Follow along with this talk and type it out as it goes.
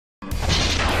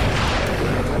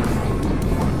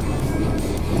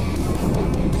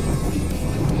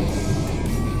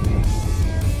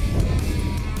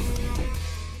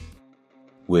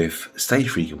With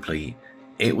stage 3 complete,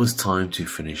 it was time to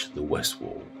finish the west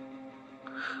wall.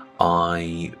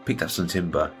 I picked up some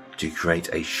timber to create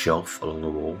a shelf along the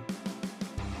wall.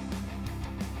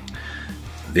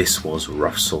 This was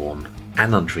rough sawn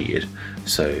and untreated,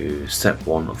 so step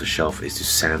 1 of the shelf is to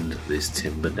sand this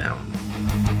timber down.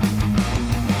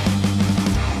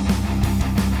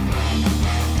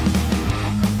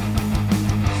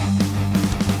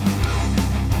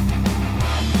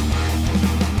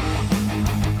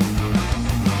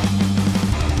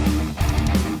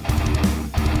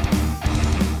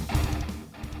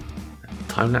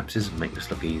 Time lapses make this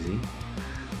look easy,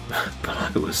 but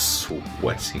I was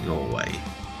sweating away.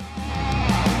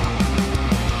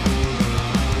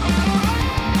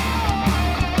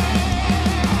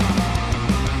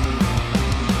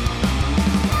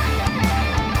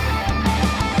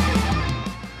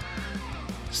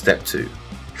 Step 2.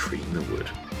 Treating the wood.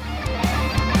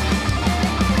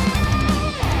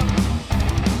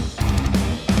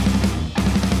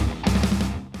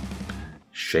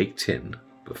 Shake tin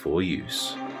before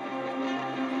use.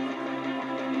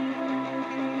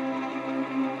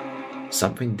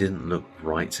 Something didn't look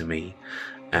right to me,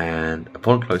 and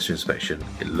upon closer inspection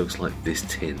it looks like this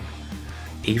tin,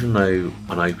 even though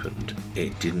unopened,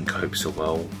 it didn't cope so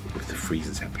well with the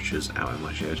freezing temperatures out in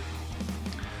my shed.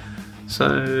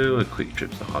 So a quick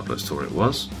trip to the hardware store it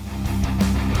was.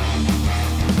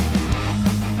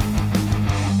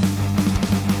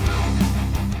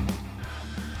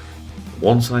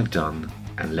 One side done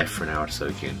and left for an hour to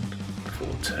soak in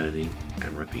before turning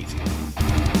and repeating.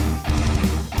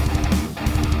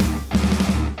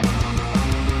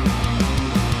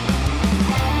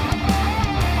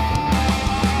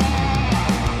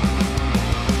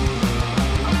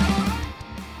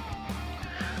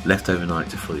 Left overnight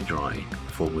to fully dry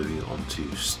before moving on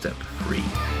to step 3,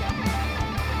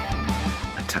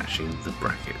 attaching the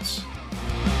brackets.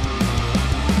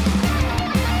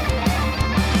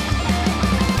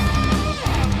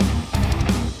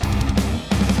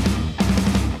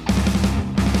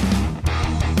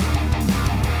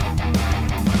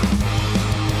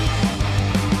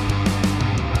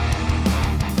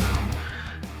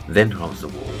 Then holds the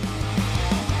wall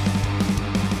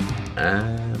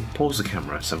and pause the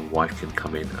camera so my wife can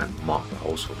come in and mark the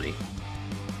holes for me.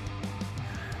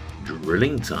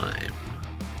 Drilling time.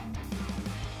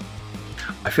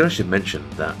 I feel I should mention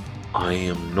that I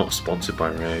am not sponsored by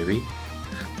Renovation.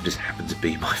 It just happens to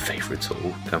be my favourite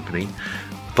tool company.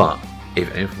 But if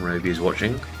anyone from Renovation is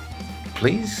watching,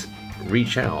 please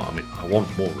reach out. I mean, I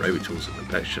want more Renovation tools in the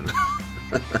collection.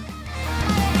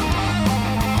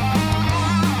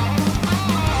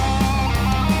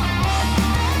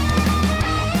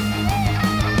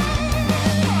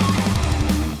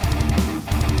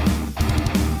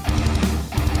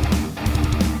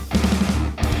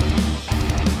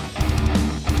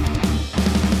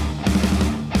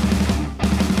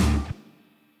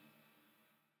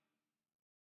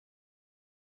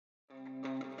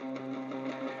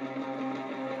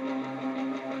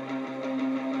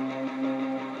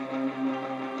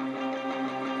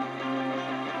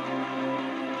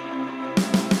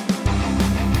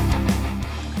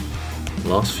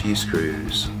 Last few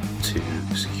screws to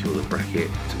secure the bracket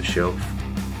to the shelf,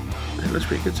 and it looks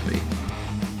pretty good to me.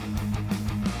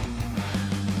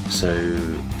 So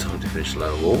time to finish the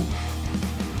lower wall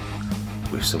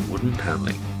with some wooden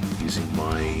paneling using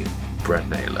my brad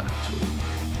nailer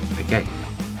tool. Again,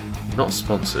 not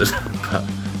sponsored, but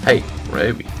hey,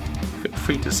 Renovation, feel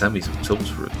free to send me some tools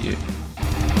for review.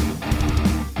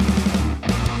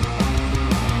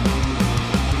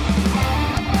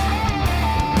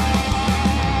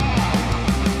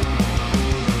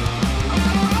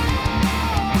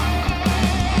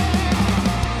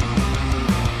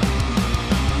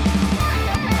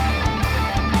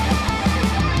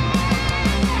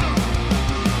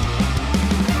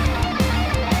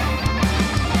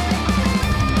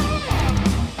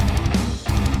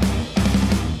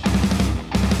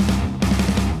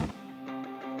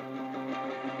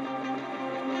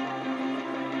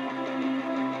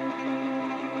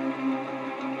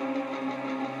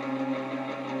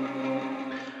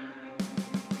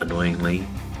 Annoyingly,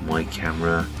 my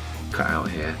camera cut out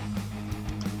here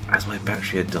as my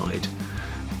battery had died.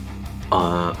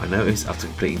 I noticed after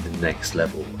completing the next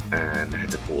level and had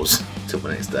to pause till the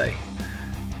next day.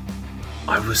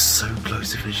 I was so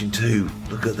close to finishing 2.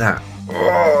 Look at that.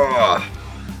 Oh!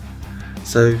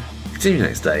 So continue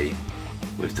next day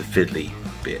with the fiddly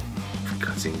bit for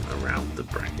cutting around the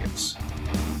brackets.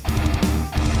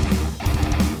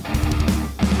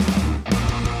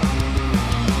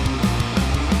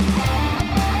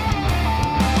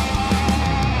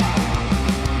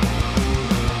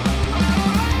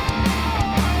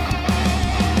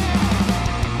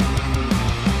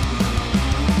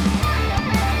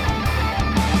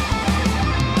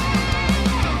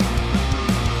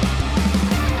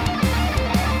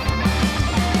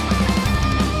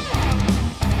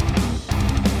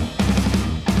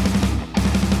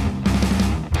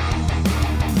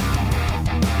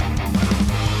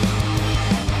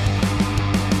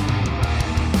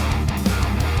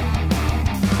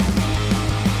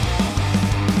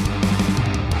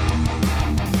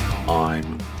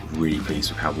 really pleased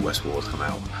with how the west wall has come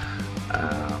out.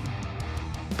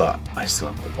 But I still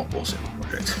haven't got one more sitting on the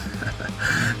project.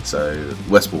 So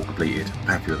west wall completed,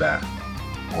 I'm happy with that.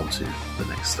 On to the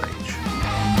next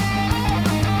stage.